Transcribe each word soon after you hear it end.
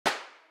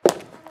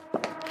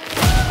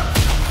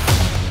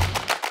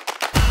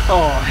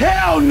Oh,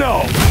 hell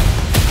no!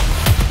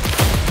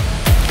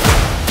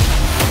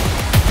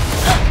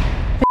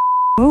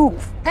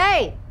 Move.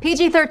 Hey,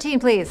 PG-13,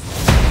 please.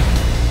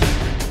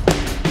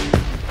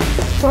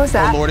 What was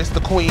that? Oh, Lord, it's the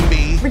queen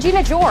bee.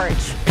 Regina George.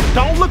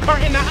 Don't look her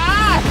in the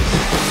eye!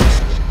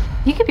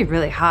 You could be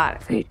really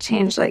hot if you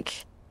changed,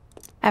 like,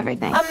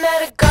 everything. I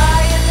met a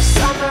guy in the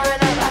summer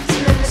and I left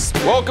him in the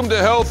spring. Welcome to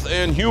Health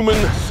and Human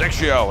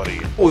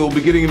Sexuality. We'll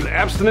be getting into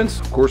abstinence,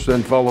 of course,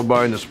 then followed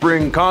by in the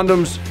spring,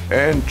 condoms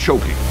and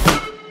choking.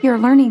 You're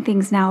learning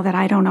things now that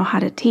I don't know how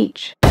to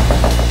teach.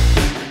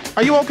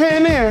 Are you okay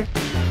in there?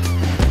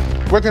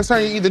 We're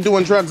concerned you're either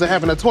doing drugs or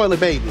having a toilet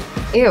baby.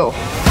 Ew.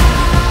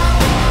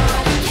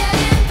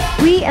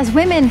 We as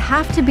women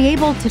have to be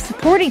able to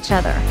support each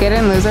other. Get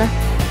in, loser.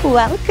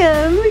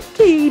 Welcome,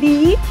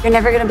 Cady. You're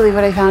never gonna believe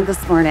what I found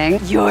this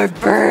morning. Your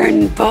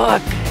burn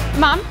book.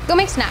 Mom, go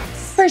make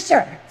snacks. For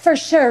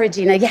sure,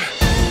 Regina, yeah.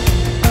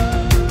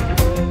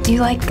 Do you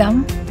like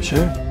gum?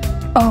 Sure.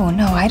 Oh,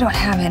 no, I don't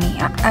have any.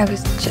 I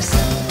was just...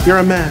 You're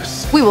a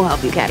mess. We will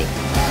help you, Cady.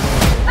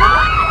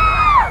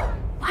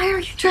 Why are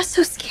you dressed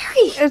so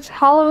scary? It's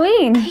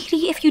Halloween.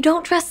 Cady, if you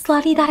don't dress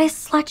slutty, that is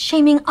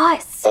slut-shaming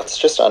us. That's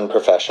just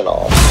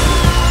unprofessional.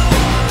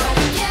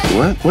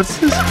 What? What's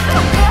this?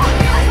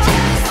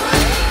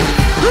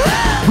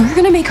 We're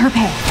gonna make her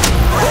pay.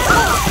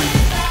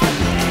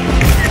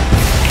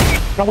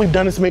 All we've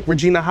done is make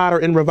Regina hotter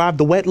and revive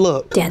the wet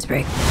look. Dance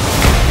break.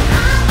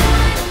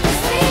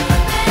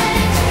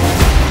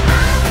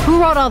 Who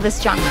wrote all this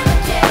junk?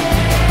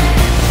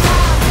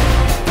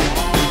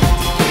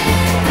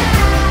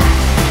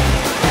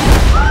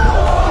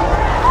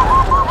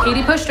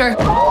 Cady pushed her.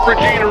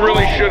 Regina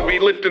really should be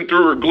lifting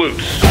through her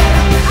glutes.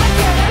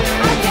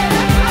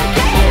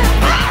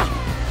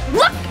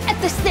 Look at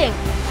this thing.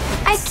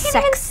 I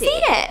can't even see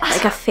it.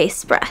 Like a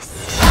face breast.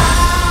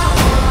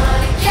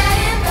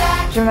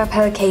 Je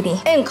m'appelle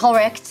Cady.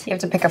 Incorrect. You have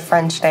to pick a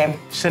French name.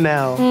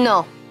 Chanel.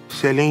 No.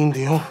 Celine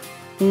Dion.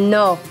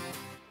 No.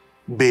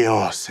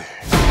 Beyonce.